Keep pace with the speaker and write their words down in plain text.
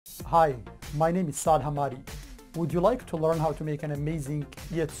Hi, my name is Saad Hamadi. Would you like to learn how to make an amazing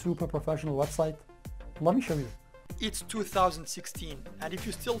yet super professional website? Let me show you. It's 2016, and if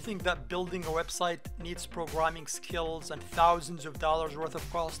you still think that building a website needs programming skills and thousands of dollars worth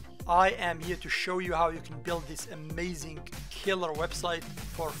of cost, I am here to show you how you can build this amazing killer website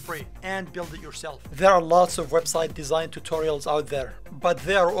for free and build it yourself. There are lots of website design tutorials out there, but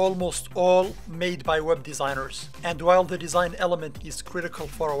they are almost all made by web designers. And while the design element is critical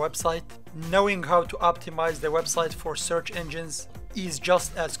for a website, knowing how to optimize the website for search engines is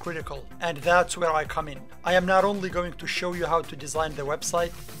just as critical, and that's where I come in. I am not only going to show you how to design the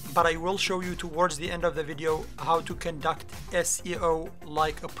website, but I will show you towards the end of the video how to conduct SEO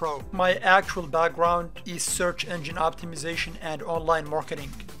like a pro. My actual background is search engine optimization and online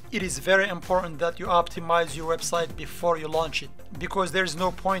marketing. It is very important that you optimize your website before you launch it, because there's no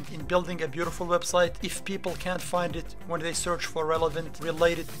point in building a beautiful website if people can't find it when they search for relevant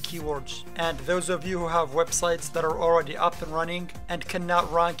related keywords. And those of you who have websites that are already up and running and cannot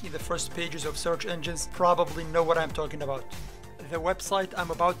rank in the first pages of search engines probably know what I'm talking about. The website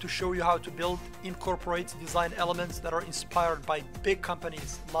I'm about to show you how to build incorporates design elements that are inspired by big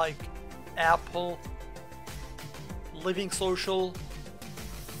companies like Apple, Living Social,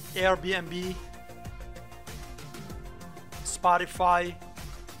 Airbnb, Spotify,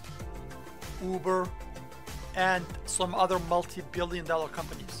 Uber, and some other multi-billion-dollar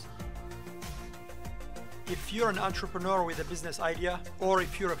companies. If you're an entrepreneur with a business idea, or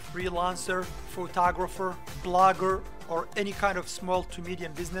if you're a freelancer, photographer, blogger, or any kind of small to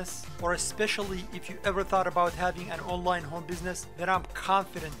medium business, or especially if you ever thought about having an online home business, then I'm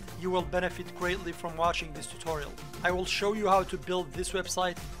confident you will benefit greatly from watching this tutorial. I will show you how to build this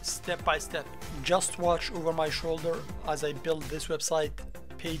website step by step. Just watch over my shoulder as I build this website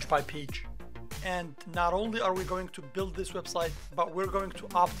page by page. And not only are we going to build this website, but we're going to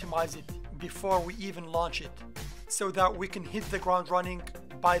optimize it before we even launch it, so that we can hit the ground running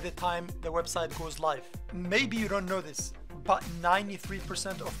by the time the website goes live. Maybe you don't know this, but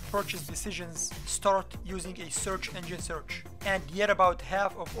 93% of purchase decisions start using a search engine search. And yet about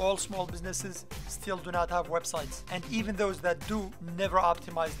half of all small businesses still do not have websites. And even those that do never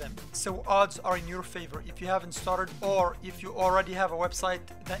optimize them. So odds are in your favor if you haven't started, or if you already have a website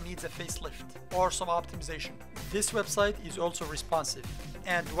that needs a facelift or some optimization. This website is also responsive.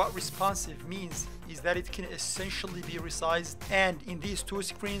 And what responsive means is that it can essentially be resized. And in these two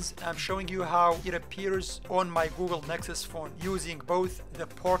screens, I'm showing you how it appears on my Google Nexus phone using both the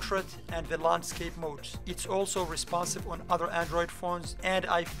portrait and the landscape modes. It's also responsive on other Android phones and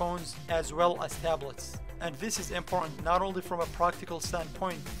iPhones as well as tablets. And this is important not only from a practical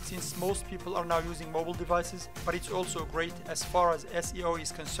standpoint, since most people are now using mobile devices, but it's also great as far as SEO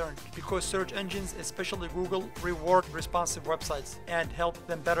is concerned, because search engines, especially Google, reward responsive websites and help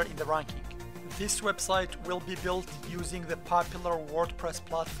them better in the ranking. This website will be built using the popular WordPress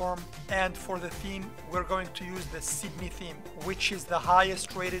platform, and for the theme we're going to use the Sydney theme, which is the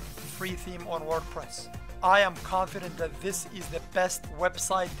highest rated free theme on WordPress. I am confident that this is the best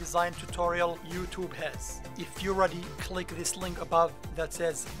website design tutorial YouTube has. If you're ready, click this link above that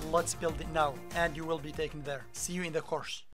says "Let's build it now," and you will be taken there. See you in the course.